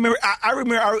 I remember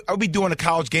I would be doing a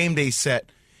college game day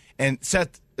set, and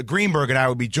Seth Greenberg and I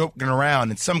would be joking around,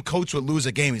 and some coach would lose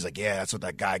a game. He's like, yeah, that's what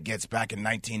that guy gets back in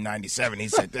 1997. He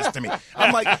said this to me.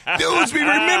 I'm like, dudes, we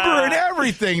remembering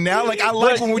everything now. Like, I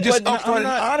like when we're just upfront and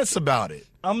honest about it.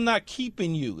 I'm not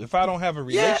keeping you if I don't have a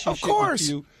relationship with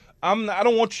you. I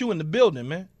don't want you in the building,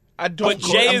 man. But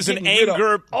Jay is an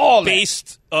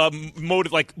anger-based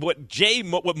motive. Like what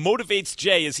motivates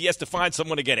Jay is he has to find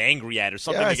someone to get angry at or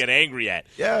something to get angry at.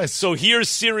 Yes. So here's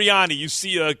Sirianni. You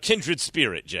see a kindred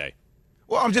spirit, Jay.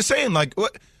 Well, I'm just saying,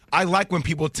 I like when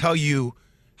people tell you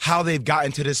how they've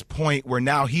gotten to this point where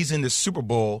now he's in the Super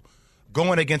Bowl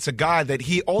going against a guy that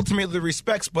he ultimately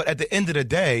respects, but at the end of the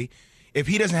day, if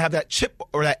he doesn't have that chip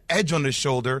or that edge on his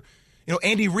shoulder,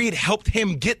 Andy Reid helped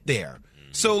him get there.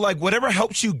 So, whatever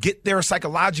helps you get there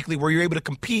psychologically where you're able to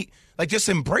compete, just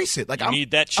embrace it. You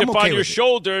need that chip on your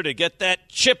shoulder to get that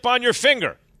chip on your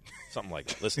finger. Something like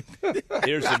that. Listen,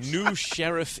 there's a new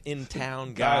sheriff in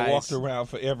town, guys. Guy walked around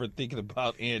forever thinking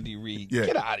about Andy Reid. Yeah.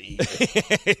 Get out of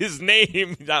here. His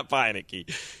name, not buying it, Key.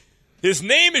 His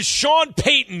name is Sean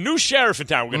Payton, new sheriff in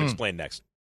town. We're going to explain next.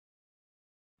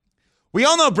 We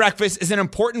all know breakfast is an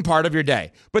important part of your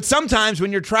day, but sometimes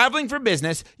when you're traveling for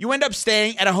business, you end up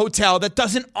staying at a hotel that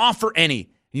doesn't offer any.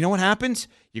 You know what happens?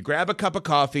 You grab a cup of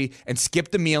coffee and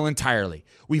skip the meal entirely.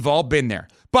 We've all been there.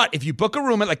 But if you book a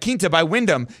room at La Quinta by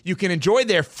Wyndham, you can enjoy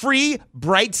their free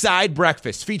Bright Side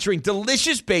breakfast featuring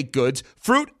delicious baked goods,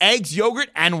 fruit, eggs, yogurt,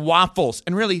 and waffles.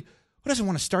 And really, who doesn't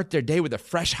want to start their day with a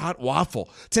fresh, hot waffle?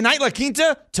 Tonight, La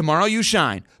Quinta, tomorrow you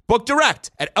shine. Book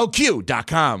direct at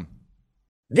lq.com.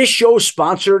 This show is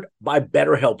sponsored by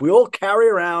BetterHelp. We all carry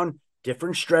around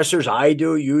different stressors. I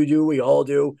do, you do, we all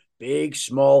do, big,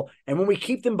 small. And when we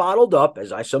keep them bottled up,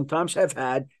 as I sometimes have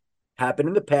had happen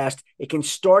in the past, it can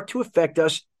start to affect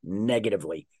us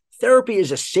negatively. Therapy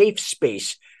is a safe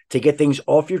space to get things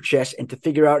off your chest and to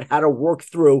figure out how to work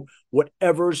through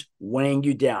whatever's weighing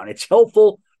you down. It's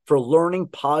helpful for learning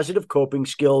positive coping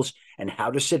skills and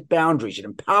how to set boundaries. It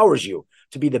empowers you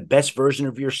to be the best version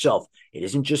of yourself. It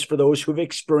isn't just for those who have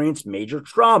experienced major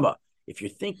trauma. If you're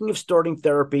thinking of starting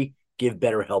therapy, give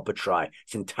BetterHelp a try.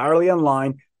 It's entirely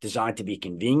online, designed to be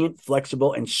convenient,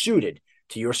 flexible, and suited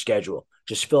to your schedule.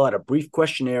 Just fill out a brief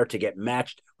questionnaire to get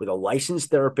matched with a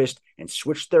licensed therapist and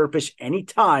switch therapists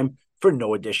anytime for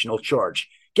no additional charge.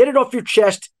 Get it off your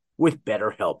chest with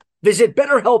BetterHelp. Visit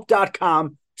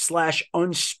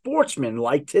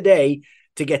BetterHelp.com/unsportsmanlike today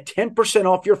to get 10%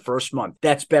 off your first month.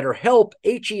 That's BetterHelp,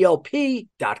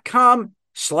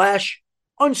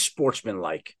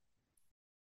 HELP.com/unsportsmanlike.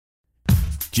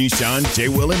 Keyshawn, J.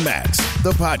 Will, and Max,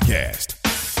 the podcast.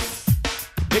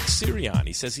 Nick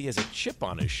Sirianni says he has a chip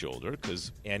on his shoulder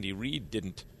because Andy Reid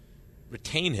didn't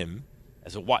retain him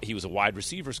as he was a wide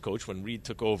receivers coach when Reid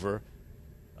took over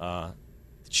the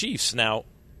Chiefs. Now,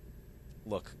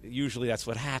 look, usually that's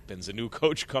what happens. A new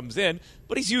coach comes in,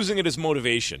 but he's using it as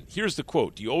motivation. Here's the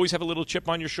quote. Do you always have a little chip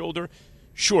on your shoulder?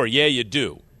 Sure, yeah, you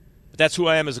do. But that's who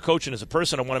I am as a coach and as a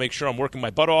person. I want to make sure I'm working my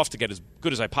butt off to get as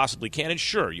good as I possibly can. And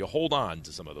sure, you hold on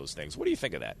to some of those things. What do you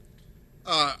think of that?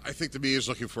 I think the media is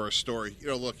looking for a story.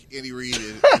 Look, Andy Reid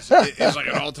is like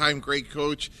an all-time great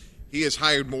coach. He has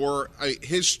hired more.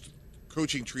 His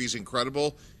coaching tree is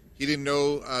incredible. He didn't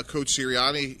know Coach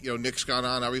Sirianni. Nick's gone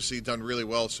on, obviously done really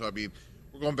well. So, we're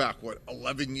going back,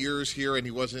 11 years here, and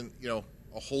he wasn't, a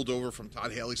holdover from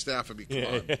Todd Haley's staff. Come on.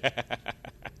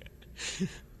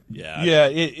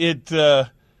 Yeah.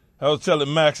 I was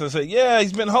telling Max, I said,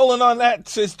 he's been holding on that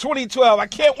since 2012. I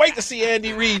can't wait to see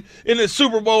Andy Reid in the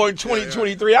Super Bowl in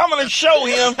 2023. I'm going to show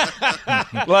him.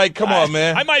 Come on,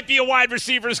 man. I might be a wide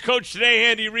receivers coach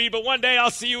today, Andy Reid, but one day I'll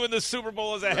see you in the Super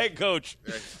Bowl as a head coach.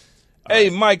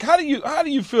 Hey, Mike, how do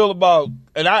you feel about,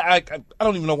 and I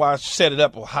don't even know why I set it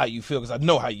up or how you feel, because I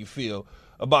know how you feel,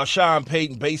 about Sean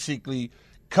Payton basically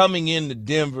coming into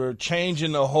Denver,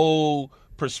 changing the whole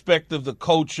perspective, the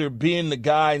culture, being the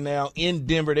guy now in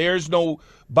Denver. There's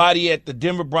nobody at the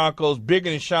Denver Broncos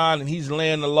bigger than Sean, and he's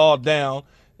laying the law down.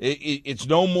 It's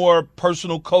no more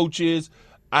personal coaches.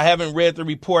 I haven't read the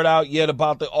report out yet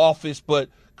about the office, but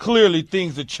clearly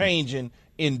things are changing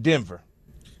in Denver.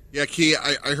 Yeah, Key,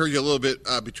 I heard you a little bit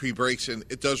between breaks, and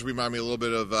it does remind me a little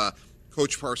bit of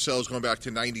Coach Parcells going back to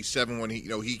 '97 when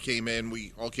he came in.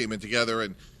 We all came in together,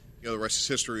 and the rest is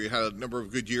history. We had a number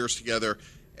of good years together.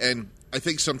 And I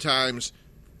think sometimes,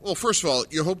 well, first of all,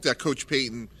 you hope that Coach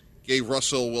Payton gave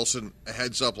Russell Wilson a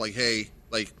heads up, hey,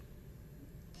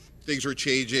 things are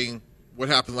changing. What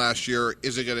happened last year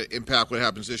isn't going to impact what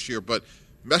happens this year. But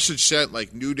message sent,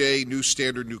 new day, new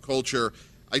standard, new culture.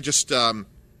 I just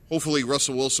hopefully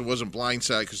Russell Wilson wasn't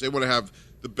blindsided because they want to have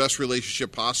the best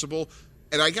relationship possible.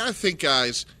 And I got to think,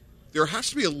 guys, there has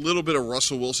to be a little bit of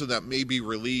Russell Wilson that may be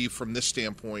relieved from this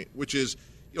standpoint, which is,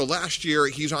 last year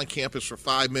he's on campus for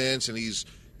 5 minutes and he's,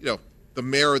 the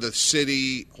mayor of the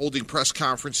city holding press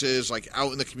conferences,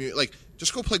 out in the community.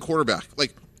 Just go play quarterback.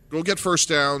 Go get first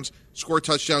downs, score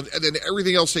touchdowns, and then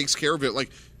everything else takes care of it.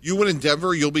 You win in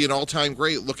Denver, you'll be an all-time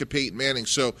great. Look at Peyton Manning.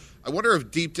 So I wonder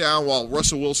if deep down, while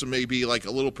Russell Wilson may be, a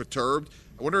little perturbed,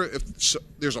 I wonder if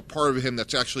there's a part of him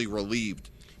that's actually relieved.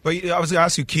 But I was going to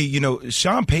ask you, Key,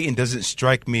 Sean Payton doesn't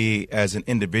strike me as an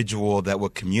individual that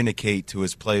would communicate to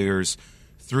his players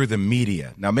through the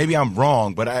media. Now, maybe I'm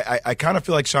wrong, but I kind of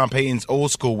feel like Sean Payton's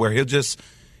old school where he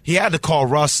had to call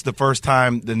Russ the first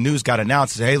time the news got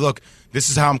announced and say, hey, look, this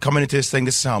is how I'm coming into this thing.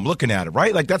 This is how I'm looking at it,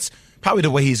 right? That's probably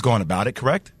the way he's going about it,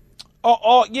 correct?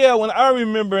 Oh, yeah, when I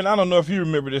remember, and I don't know if you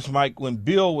remember this, Mike, when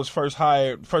Bill was first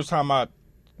hired, first time I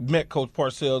met Coach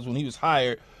Parcells, when he was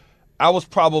hired, I was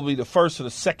probably the first or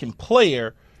the second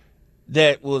player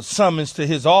that was summoned to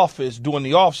his office during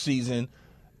the offseason,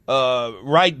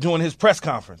 right during his press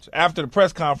conference. After the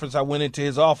press conference, I went into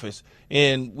his office,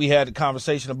 and we had a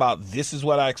conversation about this is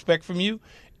what I expect from you,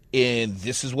 and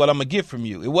this is what I'm going to get from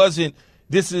you. It wasn't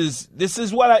this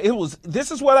is what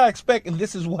I expect, and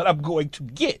this is what I'm going to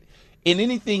get. And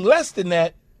anything less than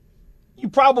that, you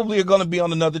probably are going to be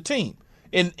on another team.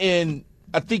 And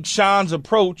I think Sean's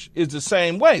approach is the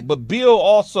same way. But Bill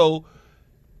also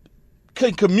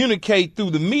can communicate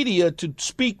through the media to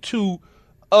speak to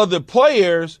other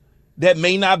players that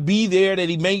may not be there, that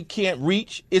he can't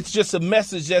reach. It's just a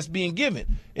message that's being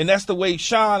given. And that's the way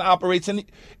Sean operates. And,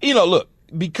 look,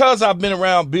 because I've been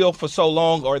around Bill for so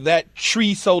long, or that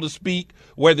tree, so to speak,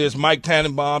 whether it's Mike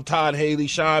Tannenbaum, Todd Haley,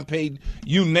 Sean Payton,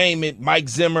 you name it, Mike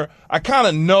Zimmer, I kind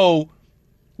of know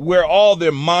where all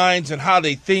their minds and how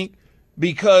they think,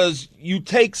 because you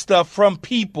take stuff from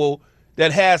people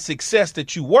that have success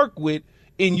that you work with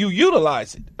and you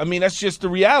utilize it. I mean, that's just the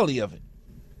reality of it.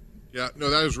 Yeah, no,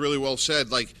 that is really well said.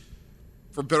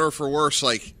 For better or for worse,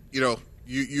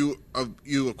 you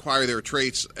acquire their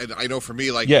traits, and I know for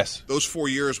me, like those 4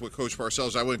 years with Coach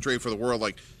Parcells, I wouldn't trade for the world.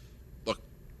 Like, look,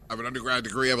 I have an undergrad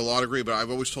degree, I have a law degree, but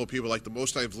I've always told people, like, the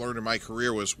most I've learned in my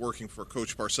career was working for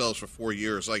Coach Parcells for 4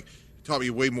 years. Like, he taught me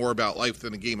way more about life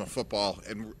than the game of football,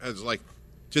 and has, like,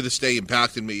 to this day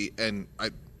impacted me, and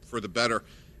for the better.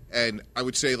 And I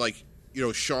would say, like,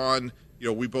 Sean,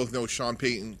 we both know Sean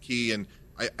Payton Key, and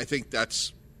I think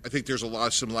there's a lot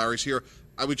of similarities here.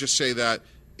 I would just say that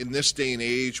in this day and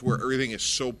age where everything is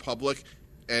so public,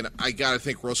 and I got to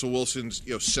think Russell Wilson's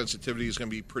sensitivity is going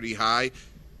to be pretty high.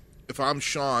 If I'm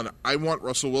Sean, I want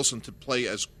Russell Wilson to play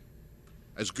as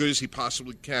good as he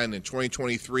possibly can in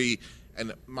 2023.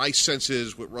 And my sense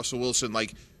is with Russell Wilson,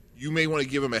 like, you may want to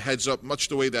give him a heads up, much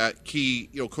the way that Key,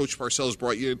 Coach Parcells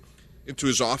brought you into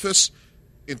his office,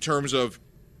 in terms of,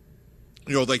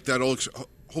 like that old.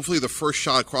 Hopefully, the first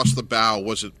shot across the bow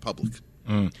wasn't public.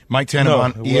 Mike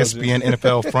Tannenbaum, ESPN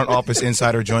NFL front office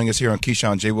insider, joining us here on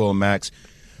Keyshawn, J. Will, and Max.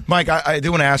 Mike, I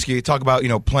do want to ask you, talk about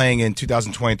playing in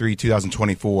 2023,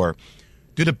 2024.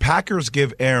 Do the Packers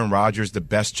give Aaron Rodgers the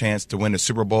best chance to win a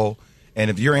Super Bowl?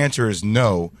 And if your answer is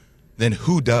no, then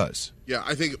who does? Yeah,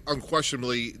 I think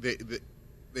unquestionably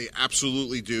they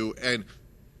absolutely do. And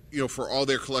for all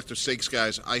their collective sakes,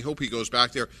 guys, I hope he goes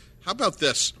back there. How about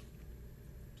this?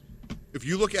 If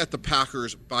you look at the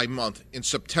Packers by month, in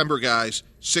September, guys,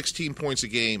 16 points a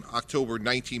game, October,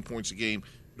 19 points a game,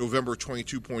 November,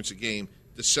 22 points a game,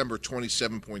 December,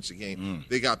 27 points a game.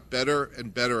 They got better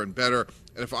and better and better.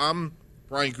 And if I'm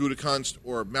Brian Gutekunst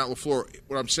or Matt LaFleur,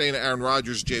 what I'm saying to Aaron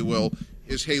Rodgers, Jay Will,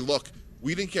 is, hey, look,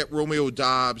 we didn't get Romeo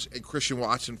Doubs and Christian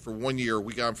Watson for 1 year.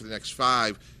 We got them for the next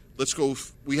 5. Let's go.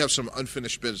 We have some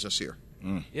unfinished business here.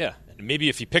 Yeah, and maybe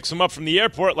if he picks them up from the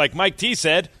airport, like Mike T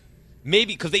said,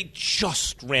 maybe because they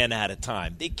just ran out of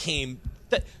time. They came.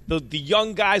 The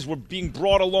young guys were being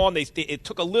brought along. It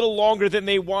took a little longer than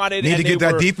they wanted. Need to get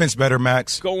that defense better,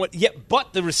 Max.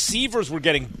 But the receivers were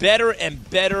getting better and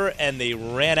better, and they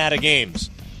ran out of games.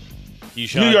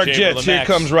 Keyshawn, New York Jets, here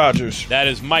comes Rodgers. That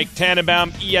is Mike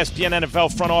Tannenbaum, ESPN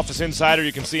NFL front office insider.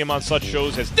 You can see him on such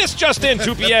shows as This Just In,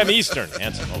 2 p.m. Eastern.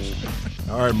 And some others.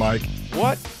 All right, Mike.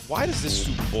 Why does this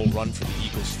Super Bowl run for the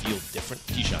Eagles feel different?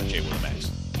 Keyshawn, J. Will, and Max.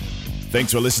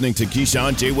 Thanks for listening to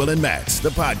Keyshawn, J. Will, and Max, the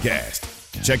podcast.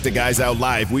 Check the guys out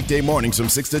live weekday mornings from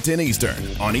 6 to 10 Eastern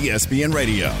on ESPN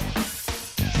Radio.